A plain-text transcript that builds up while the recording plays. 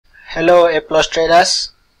Hello A+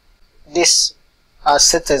 traders, these are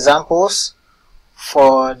set examples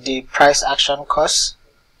for the price action course.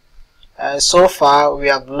 So far we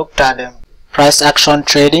have looked at price action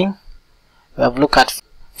trading, we have looked at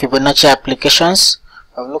Fibonacci applications,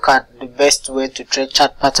 we have looked at the best way to trade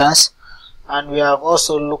chart patterns, and we have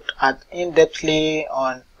also looked at in-depthly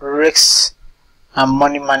on risks and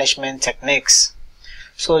money management techniques.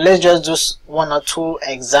 So let's just do one or two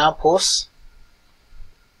examples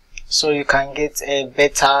so you can get a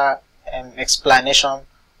better explanation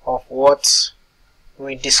of what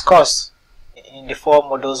we discussed in the 4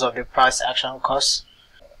 modules of the price action course.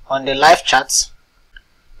 On the live charts,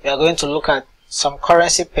 we are going to look at some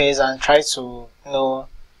currency pairs and try to know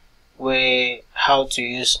how to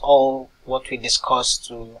use all what we discussed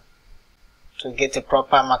to get a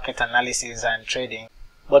proper market analysis and trading.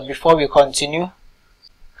 But before we continue,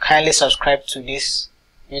 kindly subscribe to this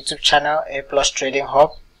YouTube channel, A+ Trading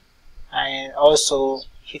Hub, and also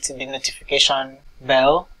hit the notification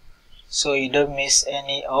bell so you don't miss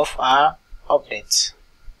any of our updates.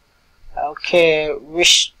 Okay,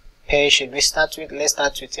 which pair should we start with? Let's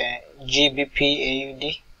start with GBP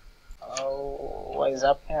AUD. What is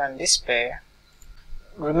happening on this pair?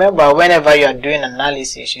 Remember, whenever you are doing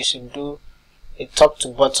analysis, you should do a top to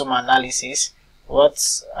bottom analysis.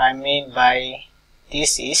 What I mean by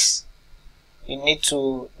this is you need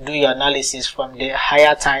to do your analysis from the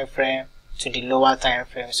higher time frame to the lower time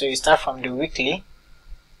frame. So you start from the weekly.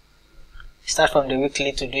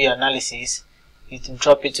 To do your analysis. You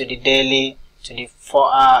drop it to the daily, to the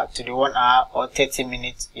 4 hour, to the 1 hour, or 30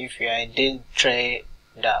 minutes if you are a day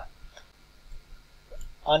trader.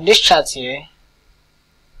 On this chart here,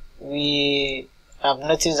 we have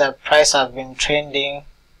noticed that price have been trending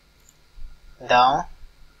down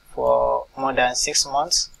for more than 6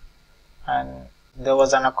 months, and there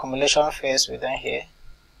was an accumulation phase within here.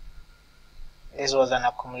 This was an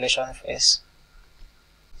accumulation phase.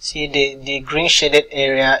 See, the green shaded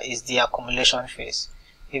area is the accumulation phase.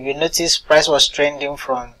 If you notice, price was trending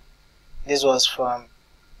from, this was from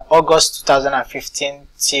August 2015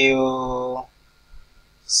 till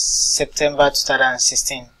September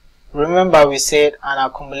 2016. Remember, we said an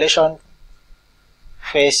accumulation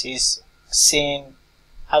phase is seen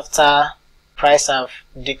after price have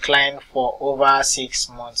declined for over 6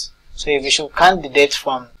 months. So if you should count the date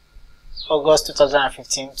from August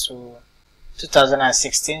 2015 to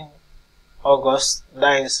 2016 August,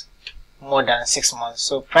 that is more than 6 months.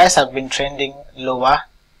 So price have been trending lower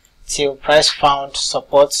till price found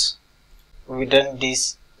support within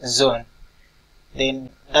this zone.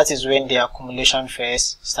 Then that is when the accumulation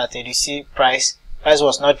phase started. You see, price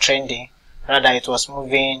was not trending, rather it was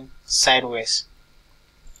moving sideways.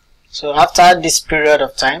 So after this period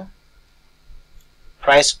of time,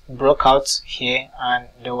 price broke out here and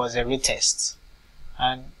there was a retest,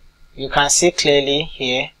 and you can see clearly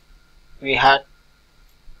here we had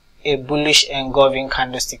a bullish engulfing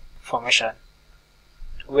candlestick formation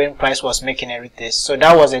when price was making a retest. So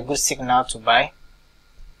that was a good signal to buy.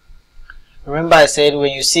 Remember, I said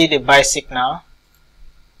when you see the buy signal,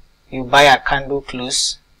 you buy a candle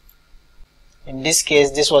close. In this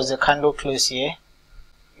case, this was the candle close here.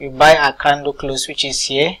 You buy a candle close, which is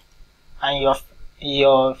here, and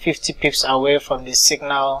you're 50 pips away from the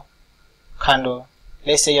signal candle.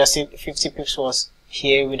 Let's say your 50 pips was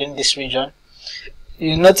here within this region.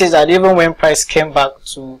 You notice that even when price came back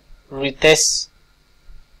to retest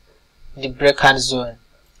the breakout zone,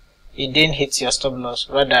 it didn't hit your stop loss.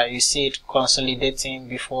 Rather, you see it consolidating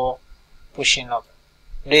before pushing up.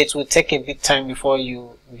 Though it will take a bit time before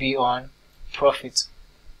you be on profit,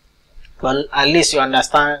 but at least you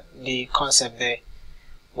understand the concept there.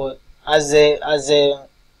 But as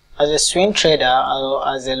a swing trader or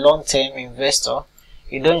as a long-term investor,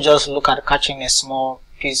 you don't just look at catching a small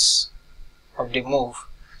piece of the move.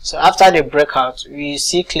 So after the breakout, we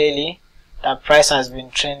see clearly that price has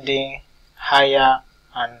been trending higher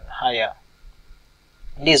and higher.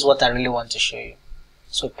 This is what I really want to show you,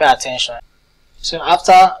 so pay attention. So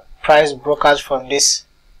after price broke out from this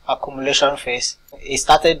accumulation phase, it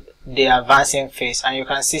started the advancing phase, and you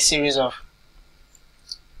can see series of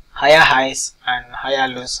higher highs and higher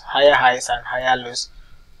lows, higher highs and higher lows,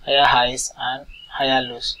 higher highs and higher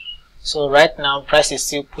lows. So right now price is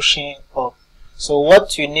still pushing up. So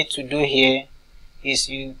what you need to do here is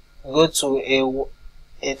you go to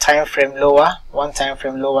a time frame lower, one time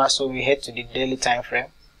frame lower. So we head to the daily time frame.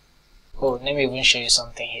 Oh, let me even show you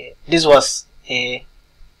something here. This was a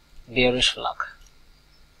bearish flag.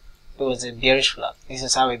 It was a bearish flag. This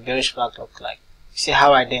is how a bearish flag looks like. See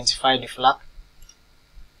how I identify the flag?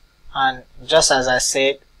 And just as I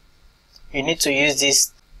said, you need to use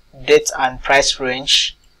this date and price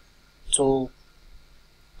range to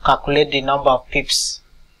calculate the number of pips.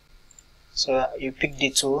 So you pick the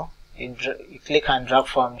tool, you click and drag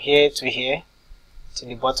from here to the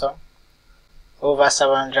bottom, over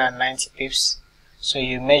 790 pips. So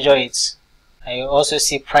you measure it, and you also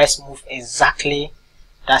see price move exactly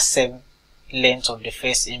that same length of the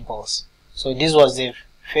first impulse. So this was the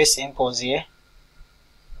first impulse here,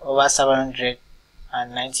 over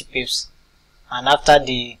 790 pips, and after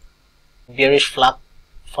the bearish flag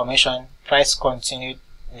formation, price continued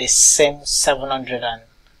the same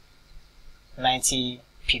 790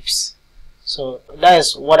 pips. So that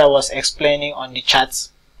is what I was explaining on the chart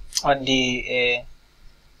on the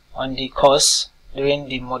course during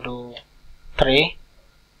the module 3.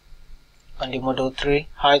 On the module 3,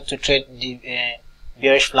 how to trade the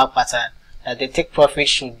bearish flag pattern, that the take profit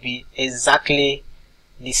should be exactly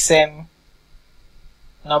the same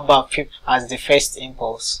number of pips as the first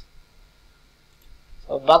impulse.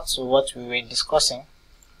 So back to what we were discussing.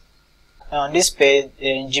 On this page,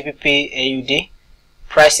 GBP AUD,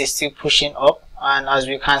 price is still pushing up, and as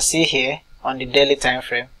we can see here on the daily time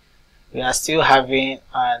frame, we are still having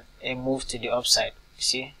a move to the upside. You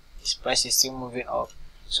see, this price is still moving up.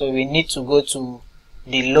 So we need to go to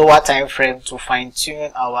the lower time frame to fine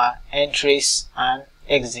tune our entries and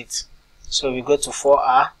exits. So we go to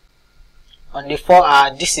 4-hour. On the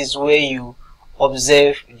 4-hour, this is where you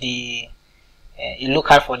observe you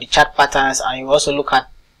look out for the chart patterns, and you also look at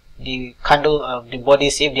the candle of the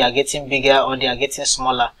bodies, if they are getting bigger or they are getting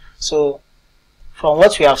smaller. So from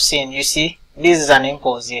what we have seen, you see this is an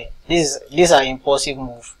impulse here. These are impulsive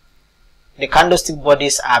move. The candlestick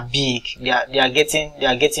bodies are big. They are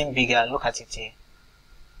getting bigger. Look at it here.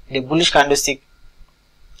 The bullish candlestick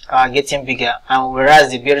are getting bigger, and whereas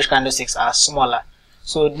the bearish candlesticks are smaller.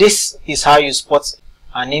 So this is how you spot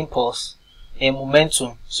an impulse, a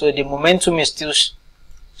momentum. So the momentum is still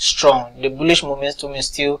strong. The bullish momentum is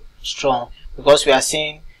still strong because we are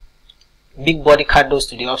seeing big body candles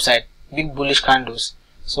to the upside, big bullish candles.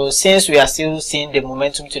 So since we are still seeing the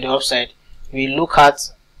momentum to the upside, we look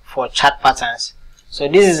at for chart patterns. So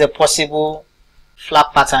this is a possible flag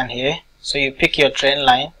pattern here. So you pick your trend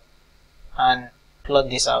line and plot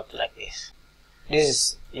this out like this. This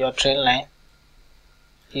is your trend line.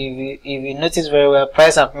 If you notice very well,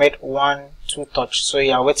 price have made 1-2 touch. So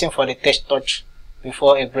you are waiting for the test touch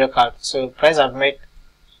before a breakout. So price have made,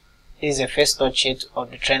 this is the first touch hit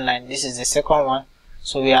of the trend line. This is the second one.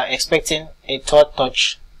 So we are expecting a third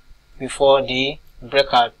touch before the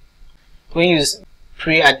breakout. When you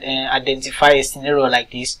identify a scenario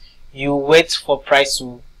like this, you wait for price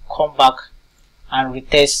to come back and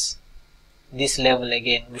retest this level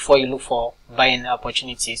again before you look for buying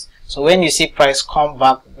opportunities. So when you see price come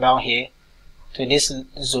back down here to this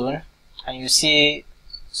zone, and you see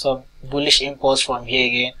some bullish impulse from here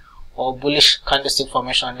again, or bullish candlestick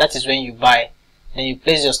formation, that is when you buy. Then you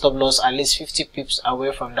place your stop loss at least 50 pips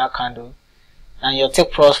away from that candle, and your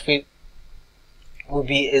take profit will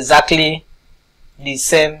be exactly the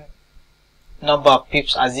same number of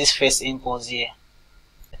pips as this first impulse here.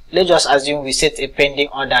 Let's just assume we set a pending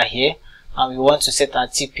order here and we want to set our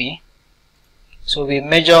TP. So we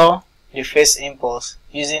measure the first impulse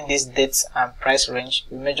using this date and price range.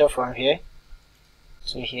 We measure from here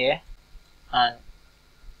to here, and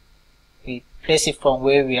we place it from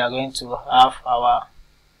where we are going to have our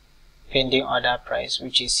pending order price,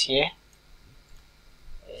 which is here.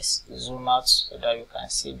 Let's zoom out so that you can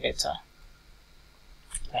see better.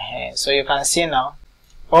 So you can see now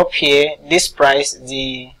up here, this price, let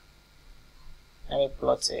me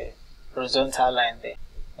plot a horizontal line there.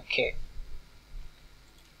 Okay,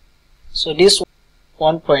 so this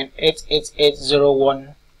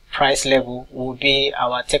 1.88801 price level will be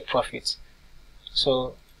our take profit.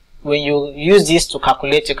 So when you use this to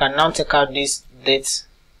calculate, you can now take out this date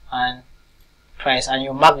and price, and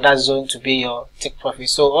you mark that zone to be your take profit.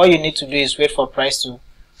 So all you need to do is wait for price to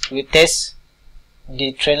retest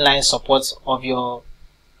the trend line support of your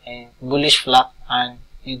bullish flag, and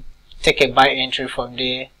you take a buy entry from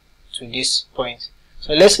there to this point.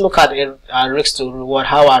 So let's look at our risk to reward,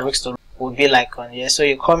 how our risk to reward will be like on here. So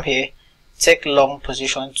you come here, take long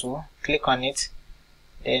position tool, click on it,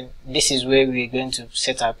 then this is where we're going to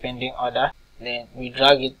set our pending order. Then we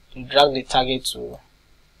drag the target to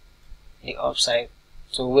the upside,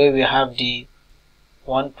 so where we have the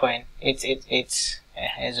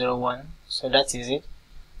 1.88801. So that is it,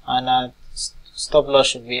 and our stop loss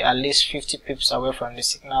should be at least 50 pips away from the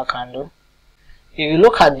signal candle. If you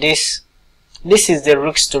look at this, this is the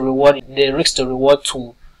risk to reward,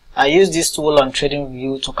 tool. I use this tool on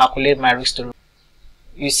TradingView to calculate my risk to reward.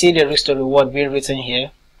 You see the risk to reward being written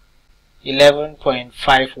here.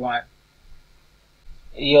 11.51.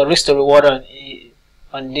 Your risk to reward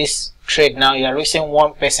on this trade now, you are risking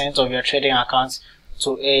 1% of your trading account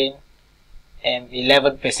to earn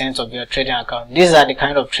 11% of your trading account. These are the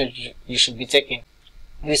kind of trades you should be taking.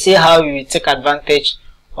 You see how we take advantage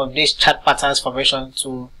of this chart patterns formation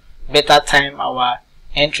to better time our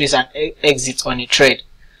entries and exits on a trade.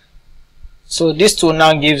 So this tool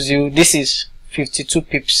now gives you, this is 52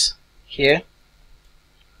 pips here.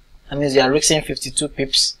 That means you are risking 52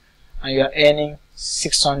 pips and you are earning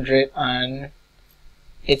 608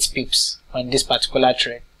 pips on this particular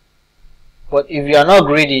trade. But if you are not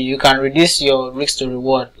greedy, you can reduce your risk to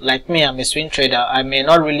reward. Like me, I'm a swing trader. I may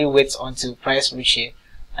not really wait until price reach here.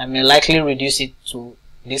 I may likely reduce it to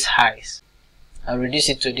these highs. I'll reduce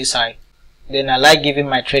it to this high. Then I like giving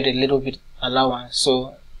my trade a little bit allowance.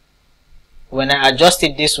 So when I adjust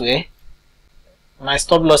it this way, my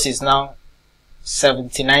stop loss is now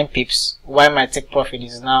 79 pips, while my take profit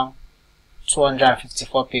is now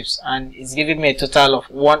 254 pips, and it's giving me a total of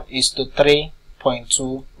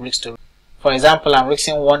 1:3.2 risk to. For example, I'm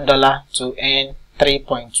risking $1 to earn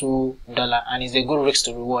 $3.2, and it's a good risk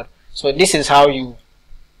to reward. So this is how you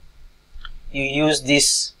use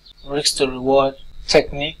this risk to reward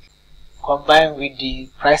technique combined with the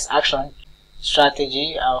price action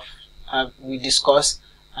strategy we discussed,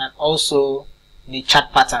 and also the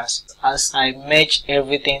chart patterns, as I merge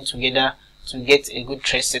everything together to get a good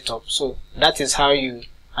trade setup. So that is how you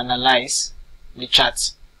analyze the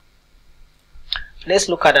charts. Let's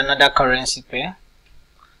look at another currency pair.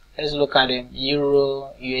 Let's look at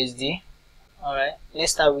Euro USD. Alright,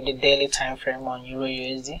 let's start with the daily time frame on Euro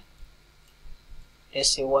USD. Let's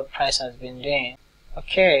see what price has been doing.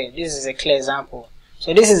 Okay, this is a clear example.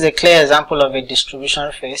 So this is a clear example of a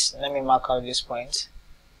distribution phase. Let me mark out this point.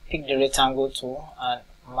 Pick the rectangle tool and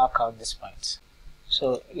mark out this point.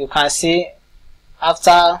 So you can see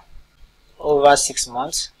after over 6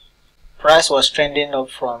 months, price was trending up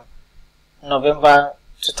from November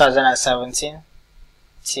 2017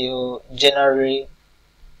 till January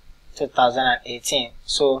 2018.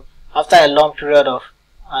 So after a long period of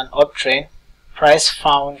an uptrend, price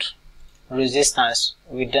found resistance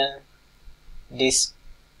within this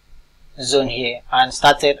zone here and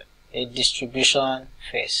started a distribution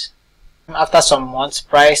phase. After some months,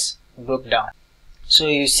 price broke down. So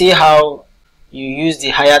you see how you use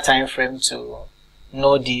the higher time frame to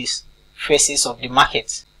know these phases of the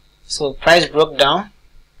market. So price broke down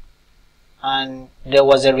and there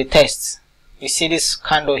was a retest. You see this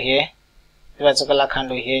candle here, this particular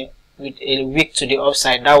candle here with a wick to the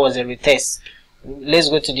upside. That was a retest. Let's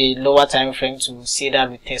go to the lower time frame to see that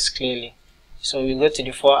retest clearly. So we go to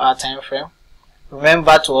the 4-hour time frame.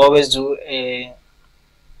 Remember to always do a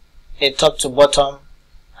top to bottom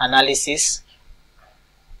analysis.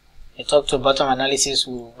 A top to bottom analysis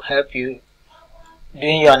will help you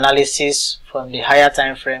doing your analysis from the higher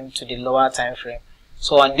time frame to the lower time frame.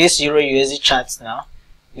 So on this Euro USD chart now,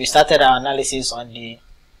 we started our analysis on the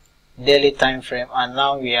daily time frame and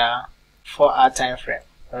now we are 4-hour time frame.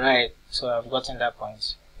 Alright, so I've gotten that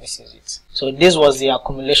point. This is it. So this was the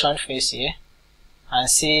accumulation phase here, and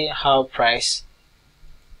see how price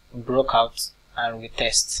broke out and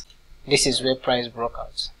retest. This is where price broke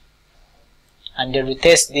out, and the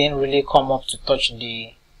retest didn't really come up to touch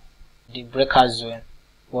the breakout zone,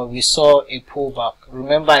 but we saw a pullback.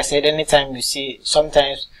 Remember I said anytime you see,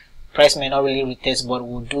 sometimes price may not really retest but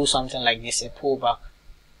will do something like this, a pullback.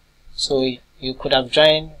 So you should have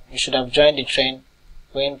joined the trend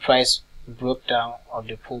when price broke down of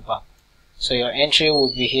the pullback. So your entry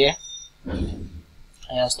would be here and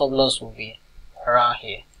your stop loss will be around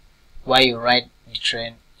here while you ride the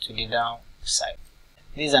trend to the downside.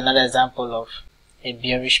 This is another example of a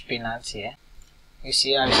bearish pennant here. You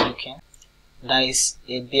see how it's looking? That is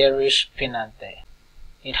a bearish pennant there.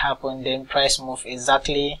 It happened, then price moved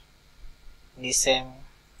exactly the same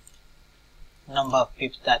number of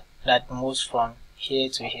pips that moves from here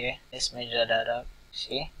to here. Let's measure that up.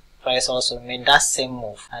 See, price also made that same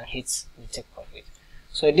move and hits the take profit.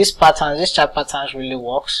 So this chart patterns really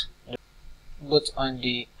works both on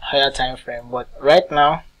the higher time frame, but right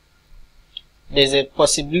now there's a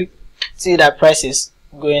possibility that price is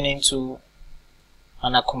going into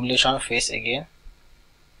an accumulation phase again.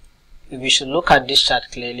 If we should look at this chart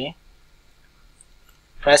clearly,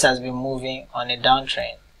 price has been moving on a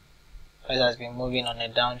downtrend. Price has been moving on a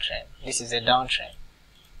downtrend. This is a downtrend,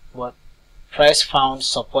 but price found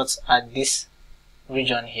support at this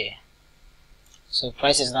region here. So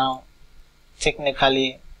price is now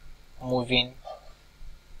technically moving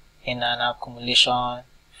in an accumulation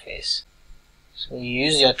phase. So you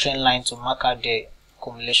use your trend line to mark out the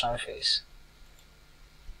accumulation phase.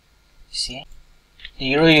 You see, the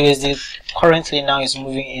Euro USD currently now is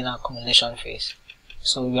moving in accumulation phase.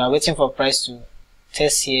 So we are waiting for price to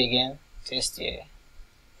test here again, test here,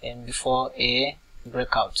 and before a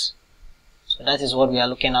breakout. So that is what we are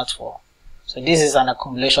looking out for. So this is an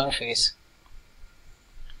accumulation phase.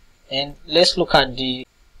 And let's look at the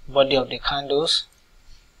body of the candles.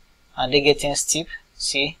 Are they getting steep?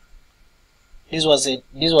 See, this was a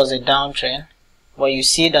downtrend, but you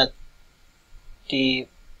see that the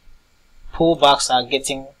pullbacks are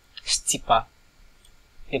getting steeper.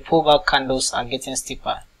 The pullback candles are getting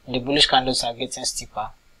steeper. The bullish candles are getting steeper.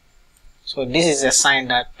 So this is a sign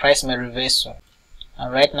that price may reverse soon.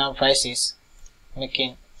 And right now price is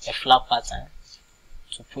making a flat pattern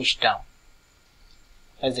to push down.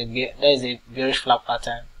 That is a bearish flat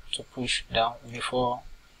pattern to push down before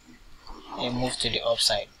a move to the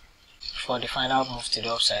upside, for the final move to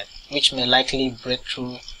the upside, which may likely break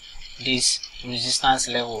through this resistance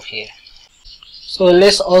level here. So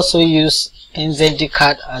let's also use NZD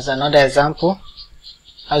card as another example.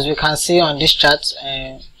 As we can see on this chart,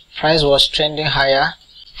 price was trending higher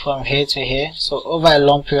from here to here. So over a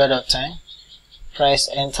long period of time, price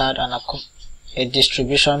entered a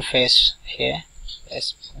distribution phase here.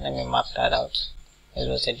 Let me mark that out. It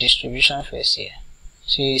was a distribution phase here.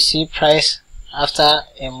 So you see price after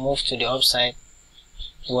a move to the upside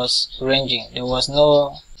was ranging. There was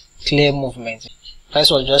no clear movement. Price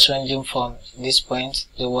was just ranging from this point.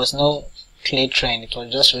 There was no clear trend. It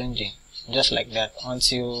was just ranging, just like that,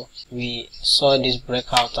 until we saw this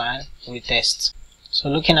breakout and retest. So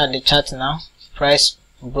looking at the chart now, price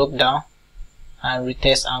broke down and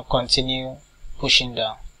retest and continue pushing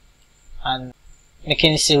down and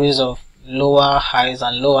making a series of lower highs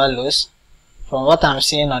and lower lows. From what I'm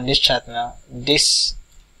seeing on this chart now, this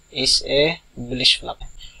is a bullish flag.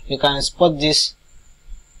 You can spot these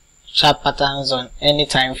sharp patterns on any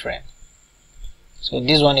time frame. So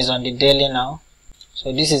this one is on the daily now.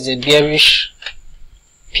 So this is a bearish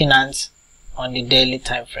pennant on the daily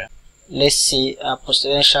time frame. Let's see a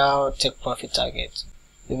potential take profit target.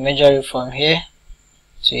 We measure it from here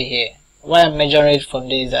to here. Why I'm measuring it from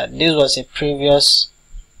there is that this was a previous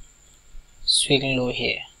swing low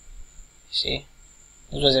here. See,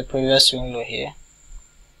 this was a previous swing low here.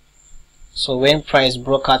 So when price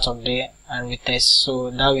broke out of there and retest,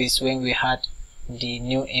 so that is when we had the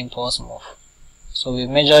new impulse move. So we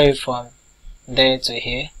measure it from there to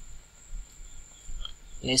here.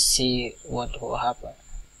 Let's see what will happen.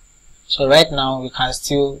 So right now we can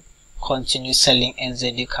still continue selling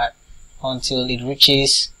NZD card until it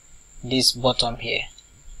reaches this bottom here.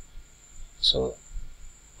 So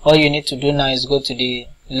all you need to do now is go to the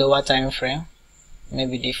lower time frame,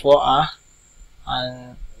 maybe the 4-hour,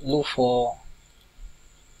 and look for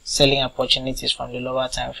selling opportunities from the lower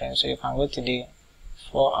time frame. So you can go to the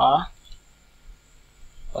 4-hour.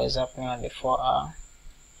 What is happening on the 4-hour?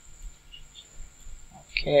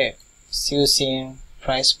 Okay, still seeing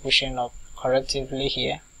price pushing up correctively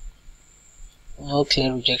here. No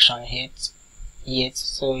clear rejection yet,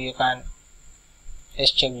 so you can,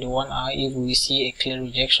 let's check the 1-hour if we see a clear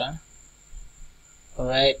rejection.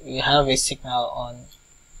 Alright, we have a signal on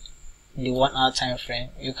the 1-hour time frame.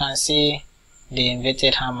 You can see the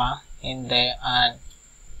inverted hammer in there and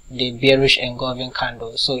the bearish engulfing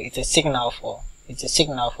candle. So it's a signal for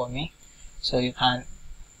me. So you can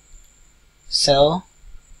sell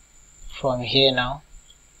from here now,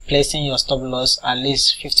 placing your stop loss at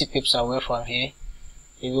least 50 pips away from here.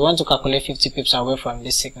 If you want to calculate 50 pips away from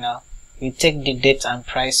this signal, you take the date and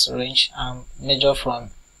price range and measure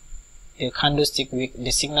from the candlestick wick,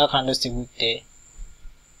 the signal candlestick wick there,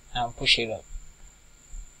 and push it up.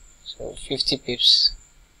 So 50 pips,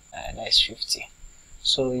 that's 50.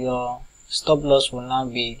 So your stop loss will now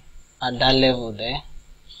be at that level there.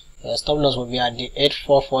 Your stop loss will be at the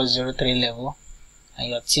 84403 level, and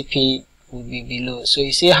your TP will be below. So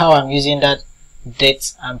you see how I'm using that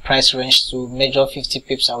date and price range to measure 50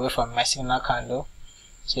 pips away from my signal candle.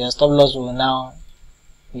 So your stop loss will now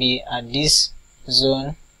be at this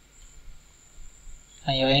zone,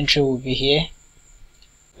 and your entry will be here.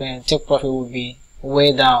 Then take profit will be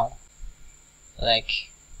way down, like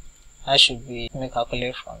that should be, let me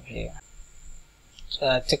calculate from here.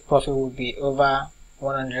 So take profit will be over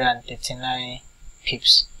 139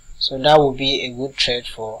 pips. So that will be a good trade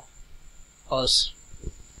for us.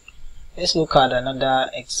 Let's look at another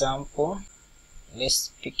example.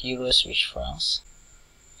 Let's pick Euro Swiss francs.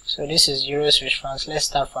 So this is Euro Swiss francs. Let's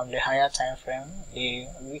start from the higher time frame, the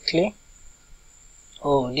weekly.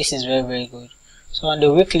 Oh, this is very good. So on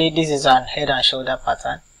the weekly, this is an head and shoulder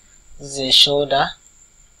pattern. This is a shoulder,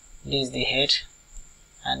 this is the head,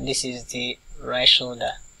 and this is the right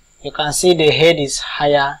shoulder. You can see the head is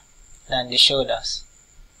higher than the shoulders.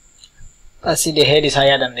 You can see the head is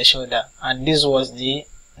higher than the shoulder, and this was the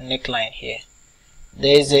neckline here.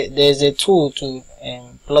 There is a tool to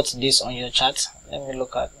plot this on your chart. Let me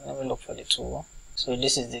look for the tool. So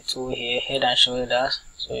this is the tool here, head and shoulders.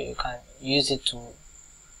 So you can use it to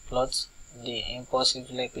plot the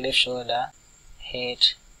impulsive leg, left shoulder, head,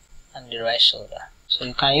 and the right shoulder. So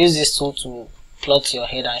you can use this tool to plot your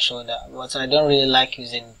head and shoulder, but I don't really like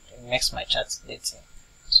using it. It makes my chart dirty.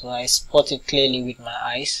 So I spot it clearly with my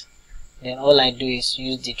eyes. Then all I do is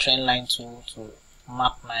use the trend line tool to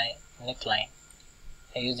map my neckline.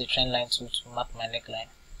 I use the trend line tool to map my neckline.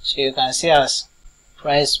 So you can see as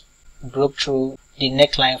price broke through the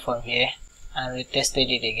neckline from here and retested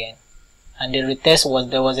it again. And the retest was,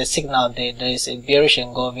 there was a signal there, there is a bearish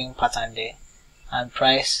engulfing pattern there, and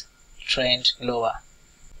price trend lower.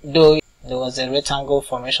 Though there was a rectangle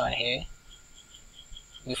formation here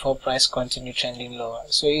before price continued trending lower.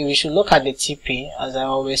 So we should look at the TP, as I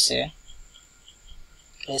always say.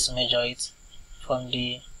 Let's measure it from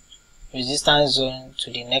the resistance zone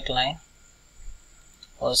to the neckline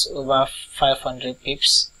was over 500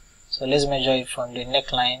 pips. So let's measure it from the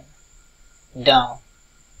neckline down.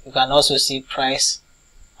 You can also see price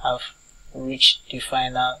have reached the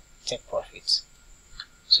final take profit.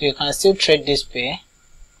 So you can still trade this pair.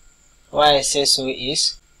 Why I say so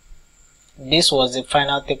is this was the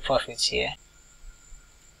final take profit here.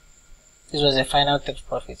 This was the final take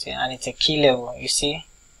profit here, and it's a key level. You see,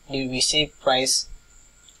 we see price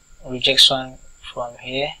rejection from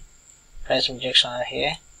here, price rejection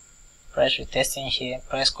here, price retesting here,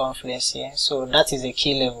 price confluence here. So that is a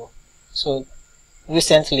key level. So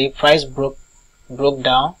recently price broke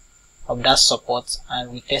down of that support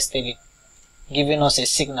and retested it, giving us a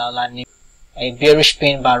signal and a bearish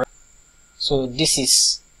pin bar. So this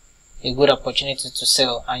is a good opportunity to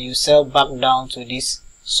sell, and you sell back down to this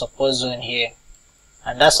support zone here,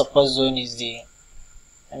 and that support zone is the,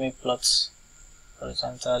 let me plot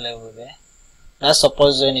horizontal level there. That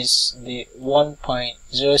support zone is the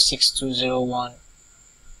 1.06201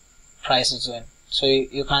 price zone. So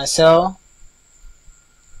you can sell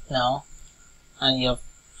now, and your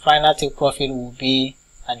final take profit will be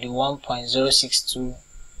at the 1.0620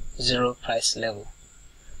 price level.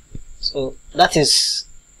 So that is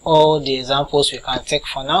all the examples we can take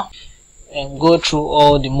for now, and go through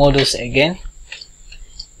all the models again.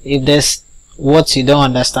 If there's what you don't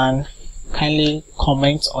understand, kindly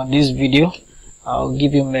comment on this video. I'll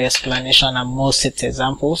give you more explanation and more set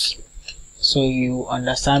examples so you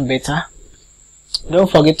understand better. Don't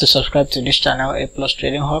forget to subscribe to this channel, A+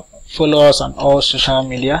 Trading Hub. Follow us on all social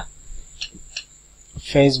media,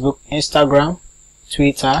 Facebook, Instagram,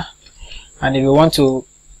 Twitter, and if you want to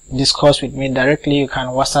discuss with me directly, you can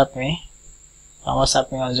WhatsApp me. You can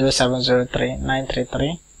WhatsApp me on 0703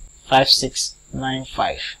 933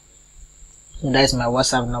 5695. That is my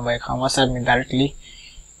WhatsApp number. You can WhatsApp me directly.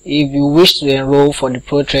 If you wish to enroll for the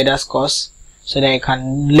Pro Traders course so that you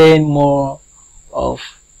can learn more of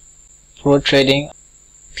pro trading,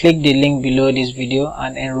 click the link below this video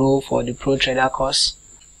and enroll for the Pro Trader course.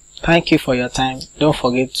 Thank you for your time. Don't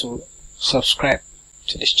forget to subscribe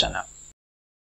to this channel.